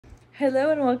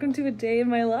Hello and welcome to a day in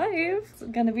my life. It's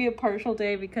gonna be a partial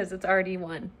day because it's already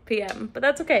 1 p.m. but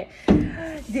that's okay.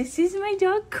 This is my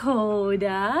dog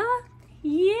Coda.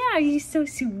 Yeah, you're so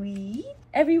sweet.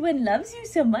 Everyone loves you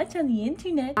so much on the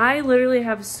internet. I literally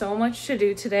have so much to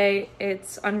do today.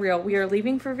 It's unreal. We are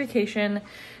leaving for vacation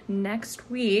next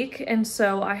week, and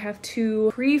so I have to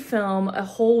pre-film a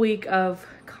whole week of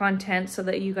content so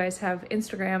that you guys have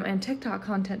Instagram and TikTok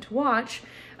content to watch.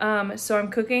 So I'm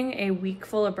cooking a week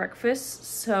full of breakfast.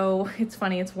 So it's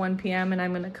funny, it's 1 p.m. and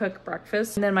I'm gonna cook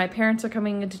breakfast. And then my parents are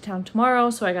coming into town tomorrow,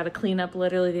 so I gotta clean up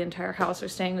literally the entire house. They're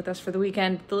staying with us for the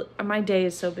weekend. My day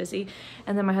is so busy.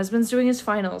 And then my husband's doing his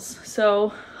finals.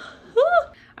 So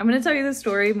I'm gonna tell you this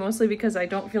story mostly because I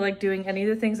don't feel like doing any of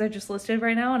the things I just listed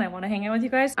right now and I wanna hang out with you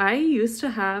guys. I used to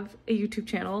have a YouTube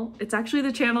channel. It's actually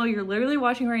the channel you're literally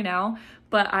watching right now,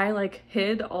 but I like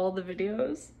hid all the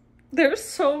videos. They're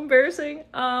so embarrassing.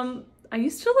 I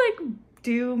used to like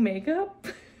do makeup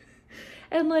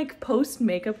and like post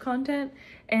makeup content,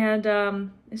 and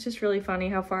it's just really funny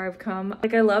how far I've come.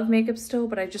 Like, I love makeup still,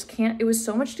 but I just can't. It was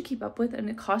so much to keep up with, and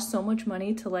it cost so much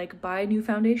money to like buy new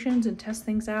foundations and test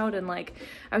things out, and like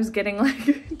I was getting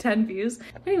like 10 views.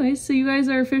 Anyways, so you guys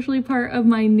are officially part of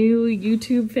my new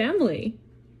YouTube family.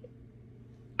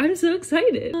 I'm so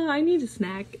excited. I need a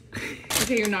snack.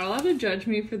 Okay, you're not allowed to judge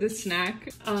me for this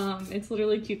snack. It's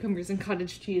literally cucumbers and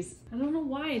cottage cheese. I don't know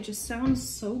why, it just sounds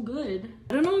so good.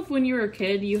 I don't know if when you were a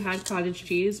kid you had cottage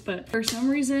cheese, but for some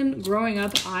reason growing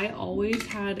up, I always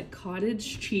had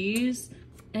cottage cheese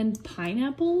and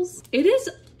pineapples. It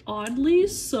is oddly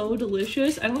so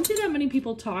delicious. I don't see that many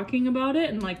people talking about it,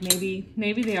 and like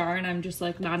maybe they are and I'm just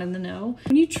like not in the know.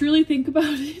 When you truly think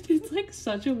about it, it's like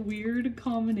such a weird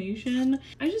combination.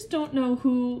 I just don't know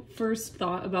who first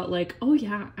thought about like, oh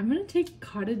yeah, I'm gonna take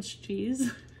cottage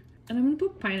cheese and I'm gonna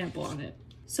put pineapple on it.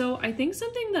 So I think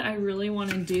something that I really want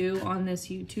to do on this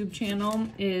YouTube channel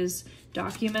is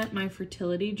document my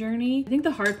fertility journey. I think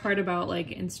the hard part about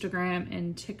like Instagram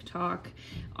and TikTok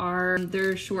are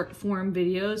their short form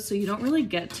videos, so you don't really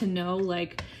get to know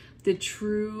like the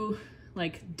true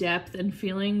like depth and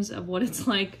feelings of what it's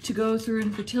like to go through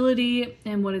infertility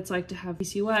and what it's like to have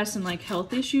PCOS and like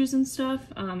health issues and stuff.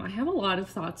 I have a lot of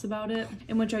thoughts about it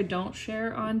in which I don't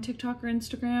share on TikTok or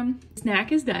Instagram.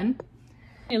 Snack is done.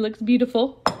 It looks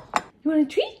beautiful. You want a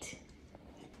treat?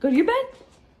 Go to your bed.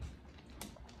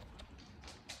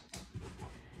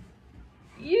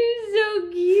 You're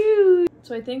so cute.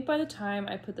 So I think by the time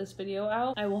I put this video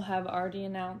out, I will have already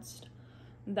announced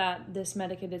that this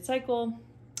medicated cycle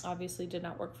obviously did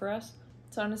not work for us.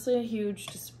 It's honestly a huge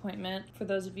disappointment for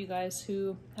those of you guys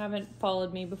who haven't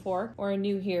followed me before or are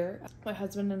new here. My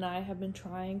husband and I have been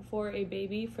trying for a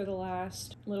baby for the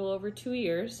last little over 2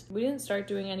 years. We didn't start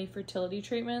doing any fertility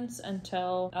treatments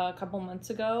until a couple months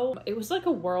ago. It was like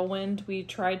a whirlwind. We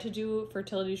tried to do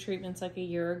fertility treatments like a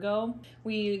year ago.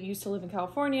 We used to live in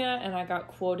California and I got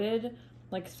quoted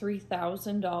like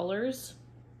 $3,000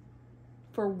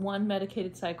 for one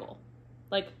medicated cycle.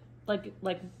 Like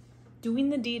doing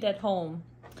the deed at home,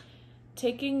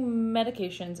 taking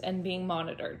medications and being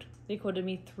monitored. They quoted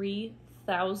me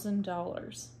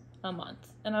 $3,000 a month.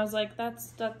 And I was like,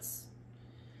 that's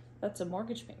a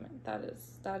mortgage payment. That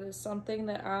is something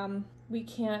that we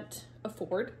can't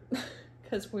afford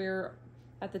because we're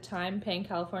at the time paying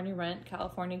California rent,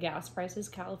 California gas prices,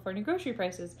 California grocery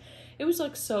prices. It was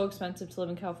like so expensive to live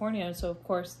in California. And so of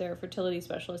course their fertility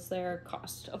specialists there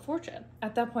cost a fortune.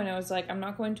 At that point I was like, I'm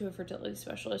not going to a fertility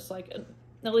specialist, like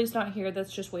at least not here.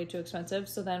 That's just way too expensive.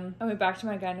 So then I went back to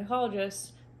my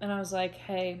gynecologist and I was like,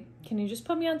 hey, can you just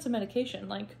put me on some medication?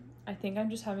 Like, I think I'm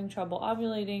just having trouble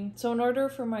ovulating. So in order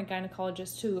for my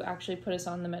gynecologist to actually put us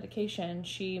on the medication,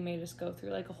 she made us go through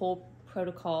like a whole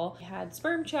protocol. I had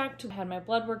sperm checked, I had my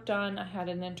blood work done, I had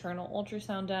an internal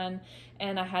ultrasound done,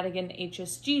 and I had to get an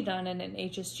HSG done. And an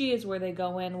HSG is where they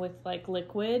go in with like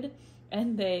liquid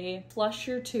and they flush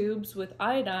your tubes with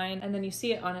iodine, and then you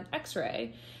see it on an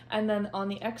x-ray, and then on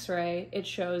the x-ray it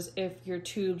shows if your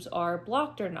tubes are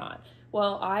blocked or not.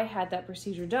 Well, I had that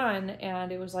procedure done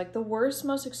and it was like the worst,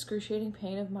 most excruciating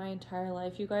pain of my entire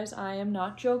life, you guys. I am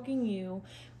not joking you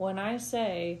when I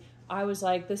say I was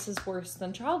like, this is worse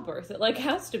than childbirth. It like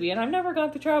has to be. And I've never gone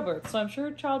through childbirth, so I'm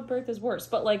sure childbirth is worse.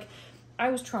 But like, I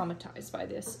was traumatized by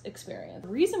this experience. The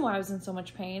reason why I was in so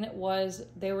much pain was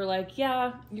they were like,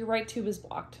 yeah, your right tube is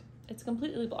blocked. It's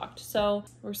completely blocked. So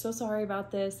we're so sorry about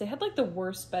this. They had like the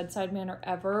worst bedside manner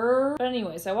ever. But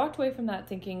anyways, I walked away from that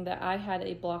thinking that I had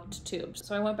a blocked tube.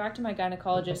 So I went back to my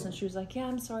gynecologist and she was like, yeah,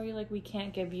 I'm sorry, like we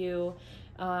can't give you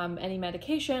any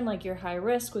medication, like you're high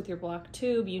risk with your blocked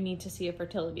tube, you need to see a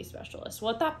fertility specialist.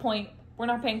 Well, at that point, we're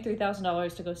not paying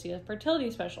 $3,000 to go see a fertility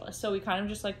specialist. So we kind of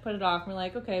just like put it off. And we're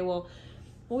like, okay, well,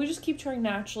 we just keep trying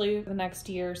naturally for the next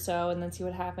year or so and then see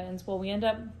what happens. Well, we end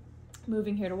up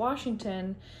moving here to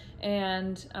Washington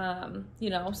and, you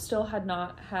know, still had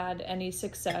not had any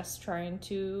success trying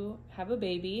to have a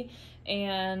baby.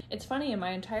 And it's funny, in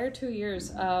my entire 2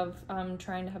 years of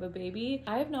trying to have a baby,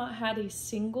 I have not had a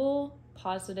single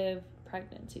positive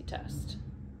pregnancy test.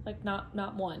 Like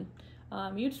not one.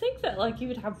 You'd think that like you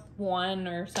would have one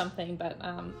or something, but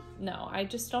no, I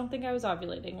just don't think I was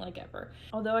ovulating like ever.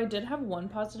 Although I did have one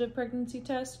positive pregnancy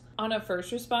test on a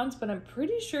first response, but I'm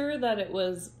pretty sure that it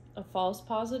was a false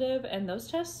positive, and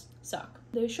those tests suck.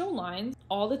 They show lines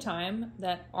all the time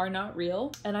that are not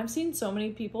real. And I've seen so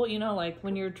many people, you know, like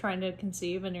when you're trying to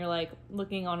conceive and you're like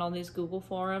looking on all these Google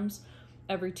forums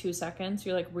every 2 seconds,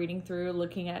 you're like reading through,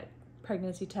 looking at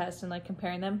pregnancy tests and like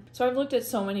comparing them. So I've looked at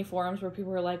so many forums where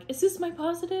people are like, is this my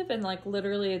positive? And like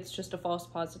literally it's just a false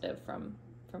positive from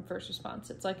first response.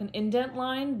 It's like an indent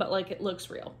line, but like it looks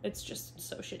real. It's just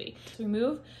so shitty. So we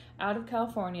move out of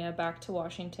California back to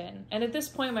Washington. And at this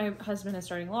point, my husband is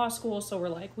starting law school. So we're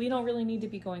like, we don't really need to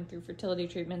be going through fertility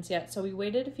treatments yet. So we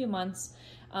waited a few months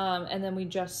and then we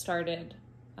just started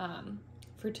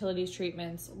fertility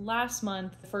treatments last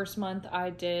month. The first month I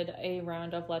did a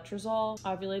round of letrozole,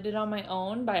 ovulated on my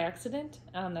own by accident.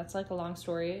 That's like a long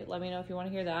story. Let me know if you want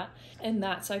to hear that. And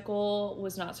that cycle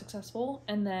was not successful.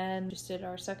 And then just did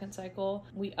our second cycle.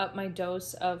 We upped my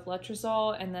dose of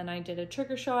letrozole and then I did a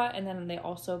trigger shot and then they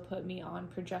also put me on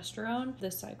progesterone.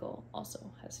 This cycle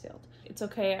also has failed. It's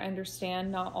okay. I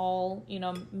understand not all, you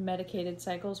know, medicated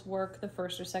cycles work the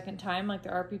first or second time. Like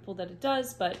there are people that it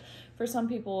does, but for some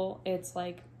people it's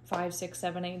like 5, 6,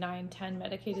 7, 8, 9, 10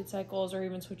 medicated cycles, or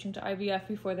even switching to IVF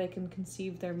before they can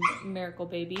conceive their miracle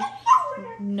baby.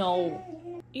 No.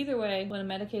 Either way, when a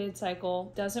medicated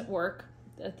cycle doesn't work,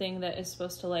 a thing that is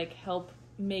supposed to like help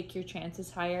make your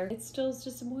chances higher, it still is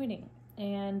disappointing.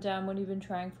 And when you've been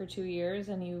trying for 2 years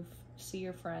and you see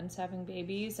your friends having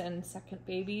babies and second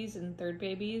babies and third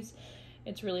babies,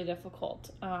 it's really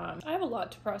difficult. I have a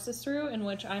lot to process through, in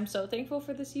which I'm so thankful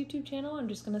for this YouTube channel. I'm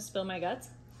just gonna spill my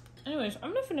guts. Anyways,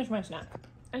 I'm gonna finish my snack.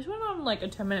 I just went on like a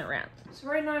 10-minute rant. So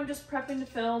right now I'm just prepping to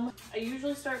film. I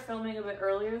usually start filming a bit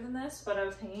earlier than this, but I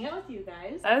was hanging out with you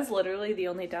guys. That is literally the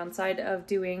only downside of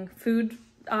doing food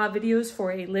videos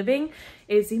for a living,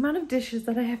 is the amount of dishes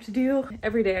that I have to do.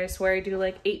 Every day I swear I do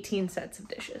like 18 sets of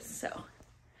dishes. So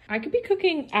I could be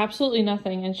cooking absolutely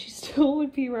nothing and she still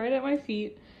would be right at my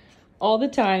feet all the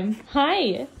time.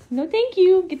 Hi. No thank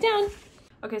you. Get down.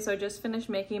 Okay, so I just finished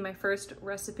making my first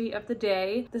recipe of the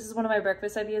day. This is one of my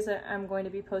breakfast ideas that I'm going to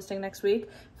be posting next week.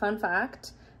 Fun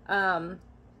fact,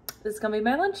 this is gonna be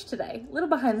my lunch today. Little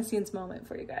behind the scenes moment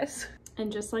for you guys.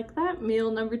 And just like that, meal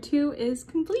number 2 is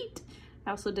complete. I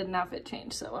also did an outfit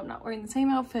change, so I'm not wearing the same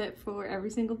outfit for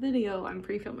every single video I'm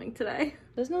pre-filming today.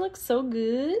 Doesn't it look so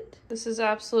good? This is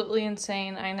absolutely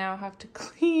insane. I now have to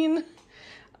clean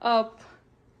up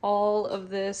all of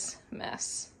this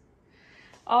mess.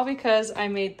 All because I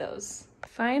made those.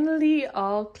 Finally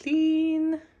all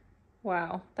clean.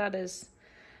 Wow, that is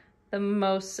the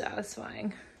most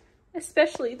satisfying.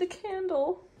 Especially the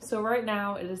candle. So right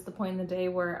now it is the point in the day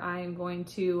where I'm going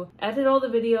to edit all the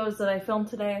videos that I filmed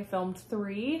today. I filmed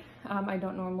 3. I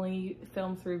don't normally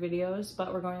film 3 videos,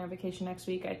 but we're going on vacation next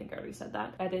week. I think I already said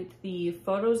that. Edit the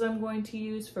photos I'm going to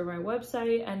use for my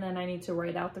website, and then I need to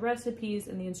write out the recipes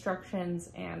and the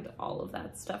instructions and all of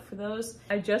that stuff for those.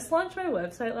 I just launched my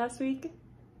website last week,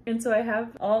 and so I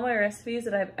have all my recipes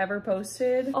that I've ever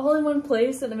posted all in one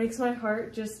place, and it makes my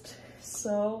heart just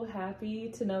so happy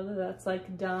to know that that's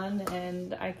like done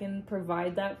and I can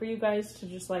provide that for you guys to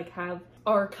just like have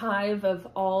archive of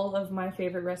all of my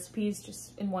favorite recipes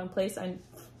just in one place. I'm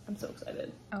so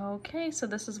excited. Okay, so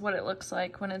this is what it looks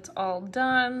like when it's all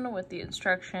done with the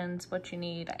instructions, what you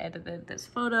need. I edited this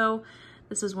photo.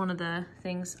 This is one of the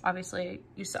things obviously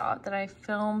you saw that I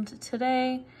filmed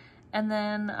today. And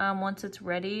then once it's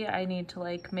ready, I need to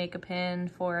like make a pin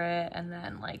for it and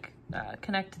then like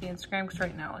connect to the Instagram, because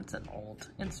right now it's an old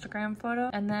Instagram photo.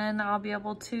 And then I'll be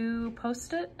able to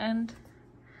post it and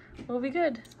we'll be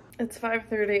good. It's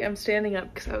 5:30. I'm standing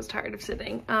up because I was tired of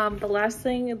sitting. The last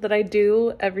thing that I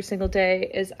do every single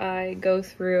day is I go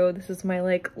through, this is my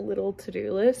like little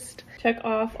to-do list, check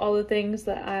off all the things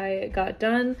that I got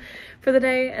done for the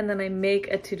day, and then I make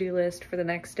a to-do list for the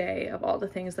next day of all the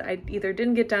things that I either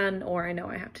didn't get done or I know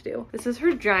I have to do. This is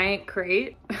her giant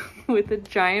crate with a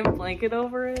giant blanket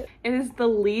over it. It is the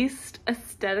least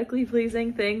aesthetically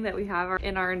pleasing thing that we have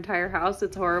in our entire house.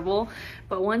 It's horrible,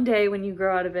 but one day when you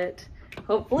grow out of it,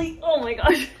 hopefully, oh my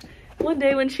gosh, One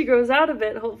day when she grows out of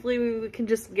it, hopefully we can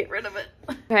just get rid of it.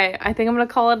 Okay, I think I'm gonna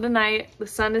call it a night. The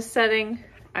sun is setting.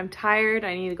 I'm tired.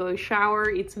 I need to go shower,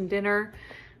 eat some dinner,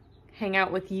 hang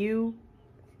out with you.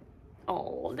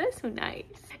 Oh, that's so nice.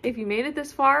 If you made it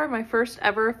this far, my first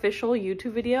ever official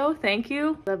YouTube video, thank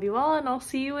you. Love you all, and I'll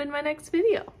see you in my next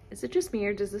video. Is it just me,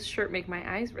 or does this shirt make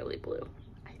my eyes really blue?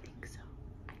 I think so.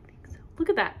 I think so. Look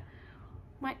at that.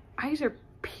 My eyes are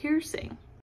piercing.